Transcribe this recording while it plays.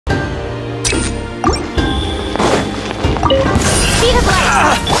Speed of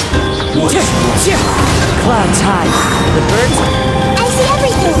light! Clouds high. The birds... I see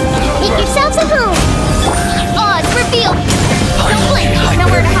everything! Make yourselves at home! Oz, reveal! Don't blink!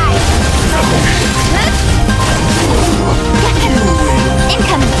 Nowhere to hide!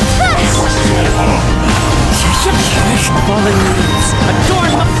 Incoming! Fallen leaves.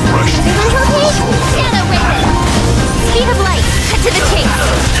 Adorn the... Everyone okay? Shadow Raven! Speed of light! Cut to the chase!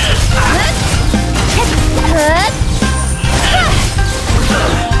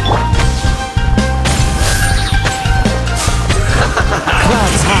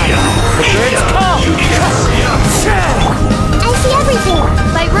 Clouds high. The birds call. I see everything!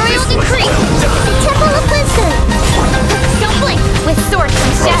 By royal decree! The Temple of Wisdom! Don't blink! With sword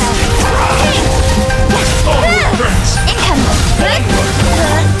from shadow! Incoming!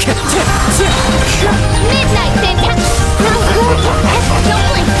 Midnight fantastic! Don't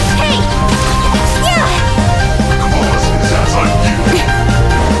blink! Hey!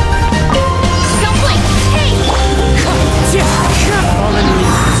 Don't blink! Hey! Fallen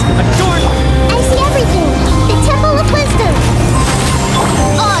leaves. Adorn... I see everything! The Temple of Wisdom!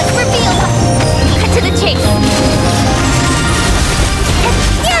 Oz, reveal! Cut to the chase!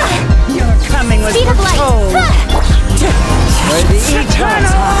 Your coming was Speed of light! foretold. Where the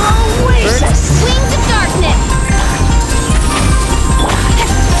eternal oasis. Wings of darkness!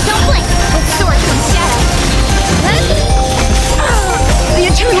 Don't blink! With sword from shadow! The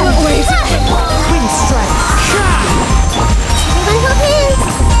eternal oasis. Wind strike. Everyone hold hands!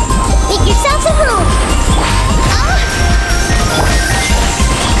 Make yourselves at home!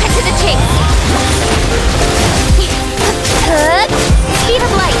 Cut to the chase! Speed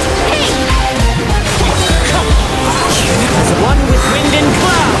of light! Hey! As one with wind and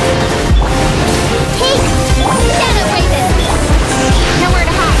cloud. Hey! Shadow Raven! Nowhere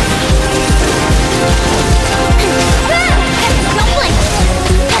to hide! Don't blink!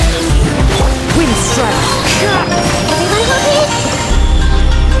 Wind strike. Everyone hold hands!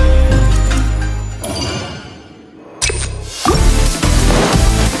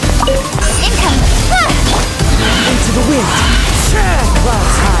 Incoming! Into the wind.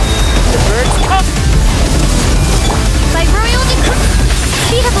 Clouds high. The birds come. By royal decree!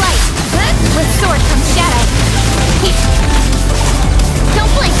 Speed of light! With sword from shadow! Hey!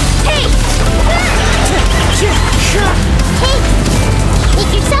 Don't blink! Hey! Hey!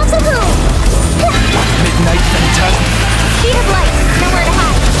 Make yourselves at home! Midnight Phantasm. Speed of light! Nowhere to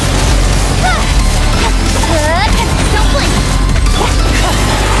hide! Don't blink!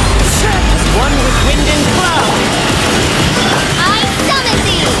 One with wind and cloud. I summon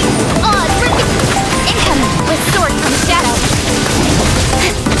thee! Oz, incoming with sword from shadow!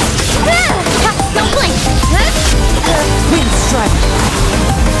 Don't blink! Wind strike.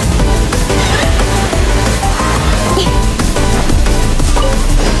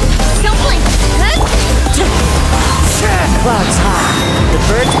 Don't blink! Clouds high. The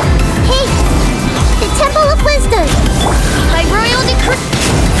birds... Hey! The Temple of Wisdom! By royal decree!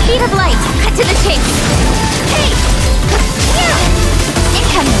 Speed of light! Cut to the chase! Hey!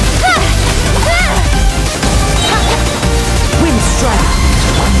 Incoming! Wind strike.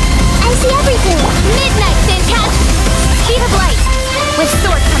 I see everything! Midnight fantastic! Speed of light! With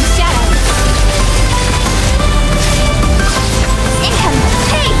sword from shadow! Incoming!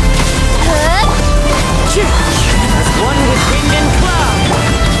 Hey! As one with wind and cloud.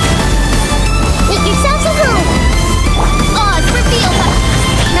 Make yourselves at home! Oz, reveal!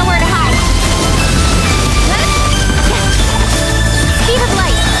 Nowhere to hide! Speed of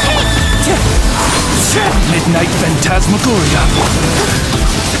light! Hey! Midnight Phantasmagoria.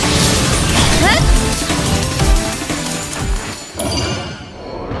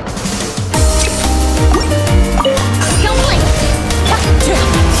 Don't blink!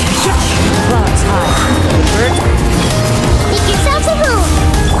 Clouds high. The birds... Make yourselves at home!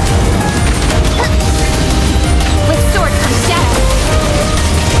 With sword from shadow!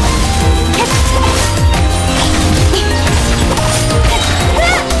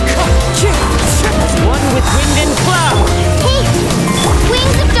 As one with wind and cloud. Hey!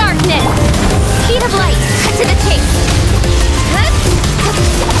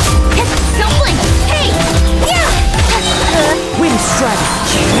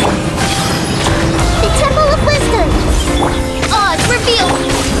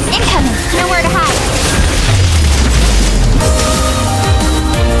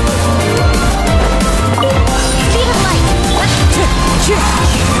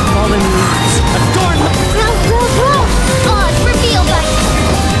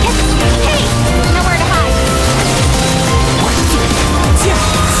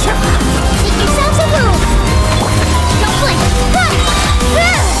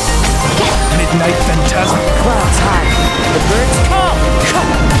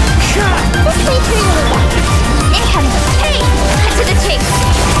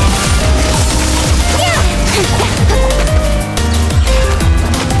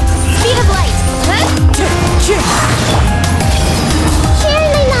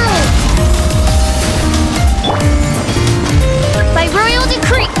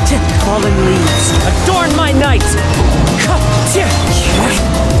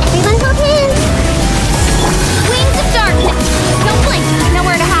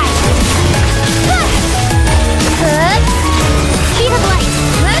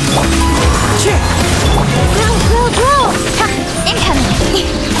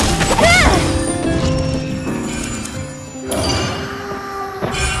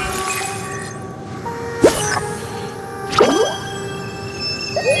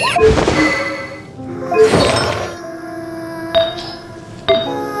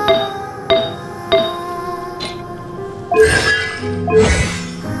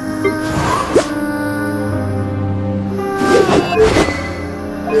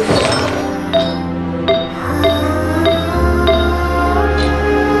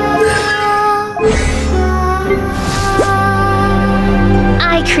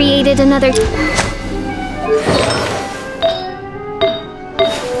 I created another...